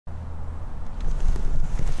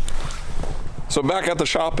So back at the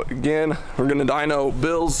shop again, we're gonna dyno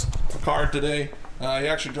Bill's car today. He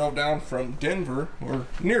actually drove down from Denver, or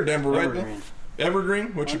near Denver, right? Bill?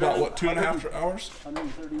 Evergreen, which is about what, 2.5 hours?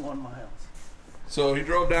 131 miles. So he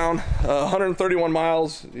drove down 131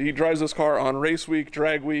 miles. He drives this car on race week,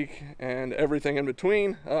 drag week, and everything in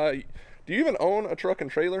between. Do you even own a truck and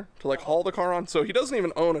trailer to like haul the car on? So he doesn't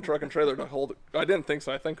even own a truck and trailer to hold it. I didn't think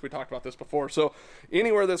so. I think we talked about this before. So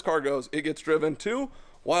anywhere this car goes, it gets driven to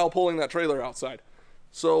while pulling that trailer outside.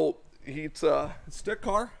 So it's a stick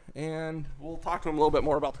car, and we'll talk to him a little bit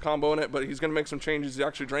more about the combo in it, but he's gonna make some changes. He's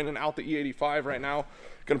actually draining out the E85 right now.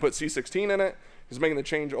 Gonna put C16 in it. He's making the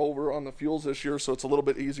change over on the fuels this year, so it's a little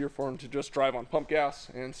bit easier for him to just drive on pump gas,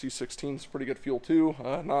 and C16 is pretty good fuel too.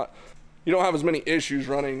 You don't have as many issues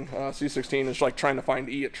running C16 as like trying to find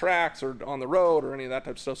E at tracks or on the road or any of that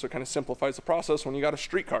type of stuff, so it kind of simplifies the process when you got a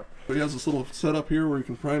street car. But he has this little setup here where you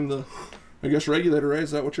can prime the, I guess, regulator, right?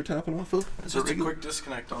 Is that what you're tapping off of? It's just a quick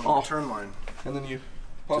disconnect on the turn line. And then you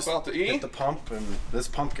pump out the E. Hit the pump and this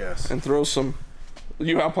pump gas. And throw some,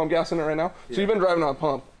 you have pump gas in it right now? Yeah. So you've been driving on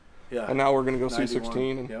pump. Yeah. And now we're gonna go 91.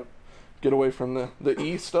 C16 and get away from the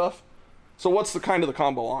E stuff. So what's the kind of the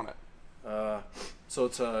combo on it? So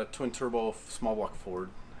it's a twin turbo small block Ford.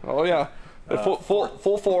 Oh yeah, full Ford.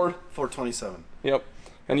 427. Yep.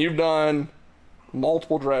 And you've done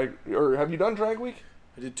multiple drag, or have you done drag week?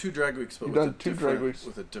 I did 2 drag weeks, but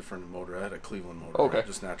with a different motor. I had a Cleveland motor. Okay.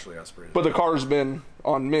 Just naturally aspirated. But the car's been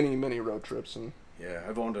on many road trips, and yeah,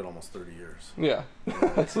 I've owned it almost 30 years. Yeah,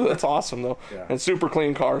 that's awesome though. Yeah. And super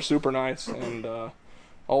clean car, super nice, and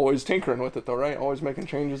always tinkering with it though, right? Always making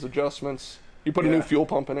changes, adjustments. You put a new fuel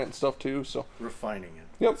pump in it and stuff too, so refining it.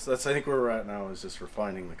 Yep. That's I think where we're at now is just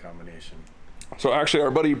refining the combination. So actually,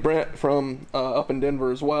 our buddy Brent from up in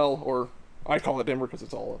Denver as well, or I call it Denver because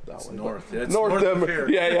it's all up that way. North. Yeah, it's north Denver. Of here.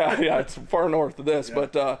 Yeah. It's far north of this,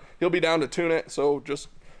 but he'll be down to tune it. So just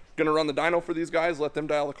gonna run the dyno for these guys, let them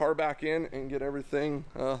dial the car back in, and get everything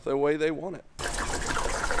the way they want it.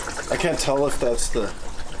 I can't tell if that's the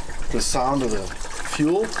sound of the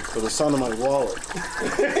fuel or the sound of my wallet.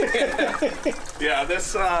 Yeah,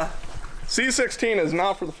 this C16 is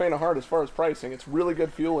not for the faint of heart as far as pricing. It's really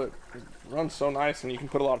good fuel. It runs so nice, and you can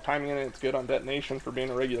put a lot of timing in it. It's good on detonation for being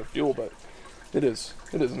a regular fuel, but it is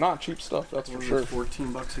not cheap stuff, that's for sure.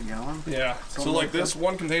 14 bucks a gallon? Yeah. So like this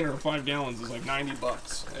one container of 5 gallons is like 90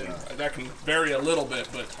 bucks. And that can vary a little bit,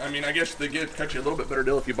 but I mean, I guess they cut you a little bit better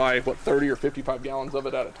deal if you buy, what, 30 or 55 gallons of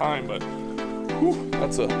it at a time, but whew,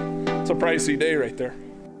 it's a pricey day right there.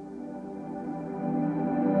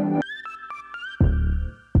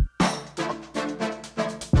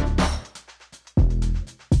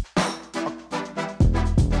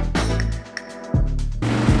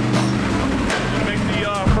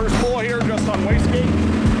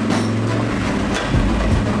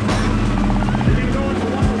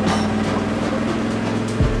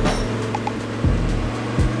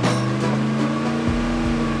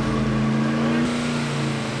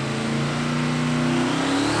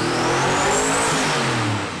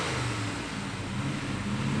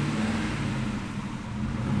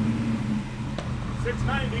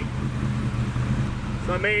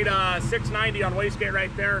 So I made 690 on wastegate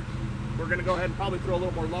right there. We're gonna go ahead and probably throw a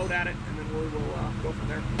little more load at it, and then we will go from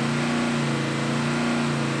there.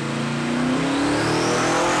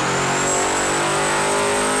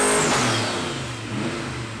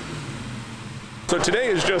 So today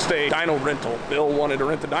is just a dyno rental. Bill wanted to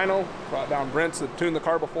rent the dyno, brought down Brent's that tuned the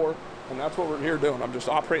car before, and that's what we're here doing. I'm just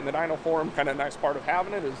operating the dyno for him. Kind of a nice part of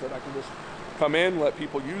having it is that I can just come in, let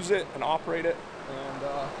people use it and operate it, and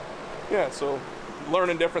yeah, so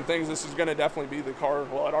learning different things. This is going to definitely be the car,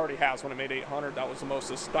 well, it already has when it made 800. That was the most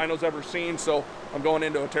this dyno's ever seen, so I'm going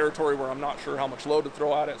into a territory where I'm not sure how much load to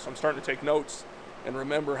throw at it, so I'm starting to take notes and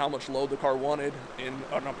remember how much load the car wanted in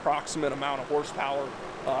an approximate amount of horsepower,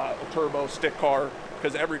 a turbo, stick car,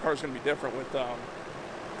 because every car is going to be different with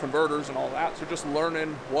converters and all that. So just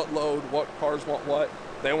learning what load, what cars want what.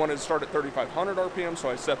 They wanted to start at 3,500 RPM,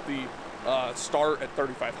 so I set the start at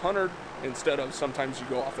 3,500 instead of sometimes you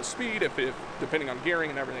go off of speed if depending on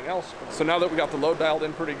gearing and everything else. So now that we got the load dialed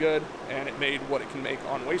in pretty good and it made what it can make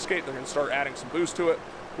on wastegate, they're going to start adding some boost to it,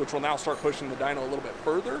 which will now start pushing the dyno a little bit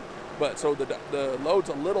further. But so the load's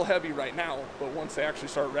a little heavy right now, but once they actually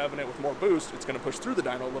start revving it with more boost, it's going to push through the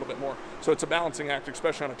dyno a little bit more. So it's a balancing act,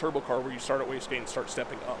 especially on a turbo car where you start at wastegate and start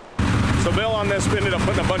stepping up. So Bill on this ended up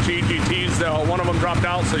putting a bunch of EGTs. One of them dropped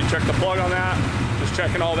out, so he checked the plug on that. Just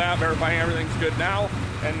checking all that, verifying everything's good now.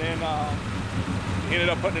 And then he ended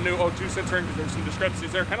up putting a new O2 sensor in because there's some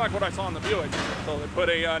discrepancies there, kind of like what I saw on the Buick. So they put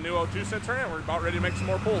a new O2 sensor in, and we're about ready to make some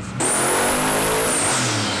more pulls.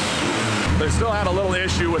 They still had a little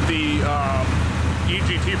issue with the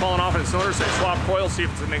EGT falling off in the cylinder, so they swapped coils, see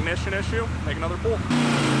if it's an ignition issue. Make another pull.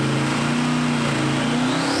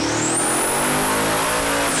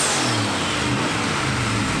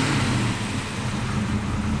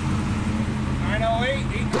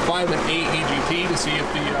 5 and 8 EGT to see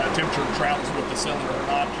if the temperature travels with the cylinder or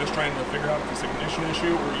not. Just trying to figure out if it's an ignition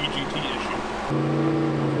issue or EGT issue.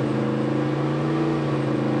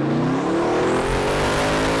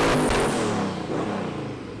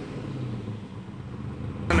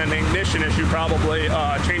 And an ignition issue probably.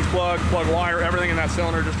 Change plug wire, everything in that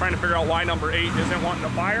cylinder. Just trying to figure out why number 8 isn't wanting to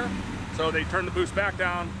fire. So they turn the boost back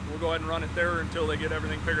down. We'll go ahead and run it there until they get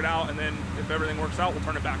everything figured out, and then if everything works out, we'll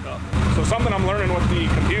turn it back up. So something I'm learning with the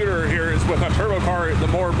computer here is with a turbo car, the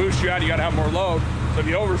more boost you add, you gotta have more load. So if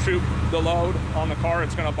you overshoot the load on the car,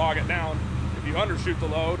 it's gonna bog it down. If you undershoot the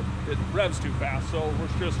load, it revs too fast. So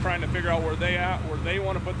we're just trying to figure out where they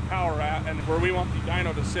want to put the power at, and where we want the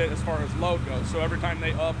dyno to sit as far as load goes. So every time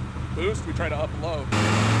they up boost, we try to up load.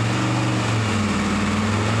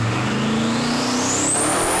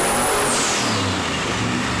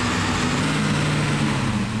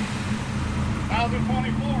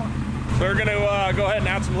 24. So they're going to go ahead and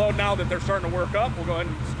add some load now that they're starting to work up. We'll go ahead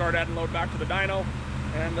and start adding load back to the dyno.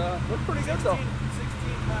 And look pretty good though.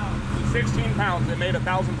 16 pounds. 16 pounds. It made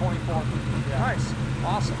 1,024. Yeah. Nice.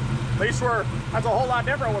 Awesome. At least that's a whole lot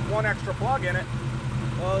different with one extra plug in it.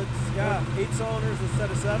 Well, it's got 8 cylinders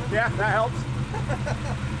instead of 7. Yeah, that helps.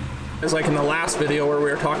 It's like in the last video where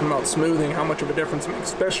we were talking about smoothing, how much of a difference it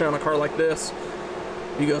makes, especially on a car like this.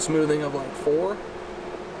 You go smoothing of like 4.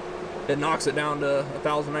 It knocks it down to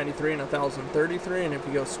 1,093 and 1,033, and if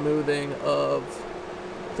you go smoothing of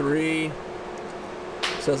 3, it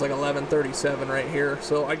says like 1,137 right here.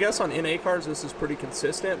 So I guess on NA cars this is pretty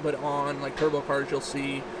consistent, but on like turbo cars you'll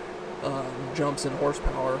see jumps in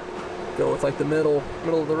horsepower. Go with like the middle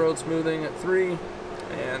of the road smoothing at 3,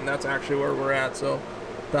 and that's actually where we're at. So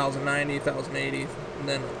 1,090, 1,080, and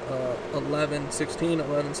then 1116,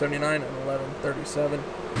 1179, and 1137.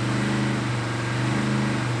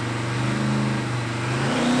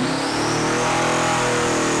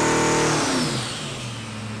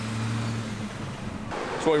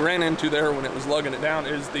 So what we ran into there when it was lugging it down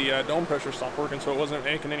is the dome pressure stopped working, so it wasn't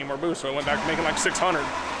making any more boost. So it went back to making like 600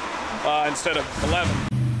 instead of 11.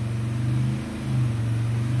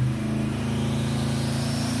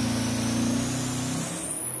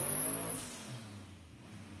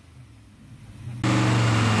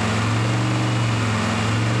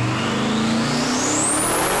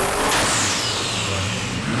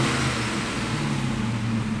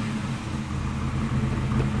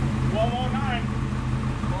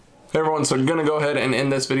 Hey everyone, so I'm gonna go ahead and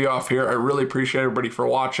end this video off here. I really appreciate everybody for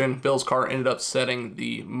watching. Bill's car ended up setting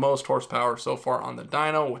the most horsepower so far on the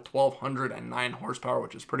dyno with 1,209 horsepower,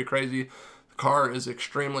 which is pretty crazy. The car is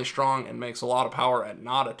extremely strong and makes a lot of power at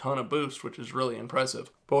not a ton of boost, which is really impressive.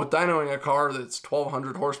 But with dynoing a car that's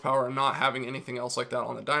 1,200 horsepower and not having anything else like that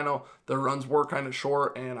on the dyno, the runs were kind of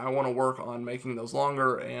short, and I want to work on making those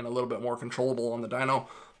longer and a little bit more controllable on the dyno.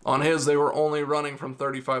 On his, they were only running from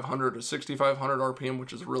 3,500 to 6,500 RPM,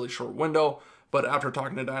 which is a really short window. But after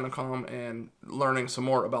talking to Dynocom and learning some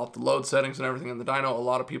more about the load settings and everything in the dyno, a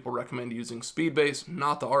lot of people recommend using speed base,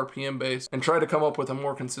 not the RPM base, and try to come up with a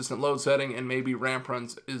more consistent load setting, and maybe ramp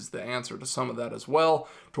runs is the answer to some of that as well,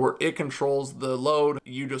 to where it controls the load.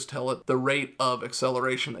 You just tell it the rate of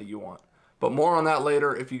acceleration that you want. But more on that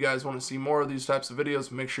later. If you guys want to see more of these types of videos,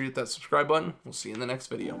 make sure you hit that subscribe button. We'll see you in the next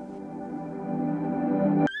video.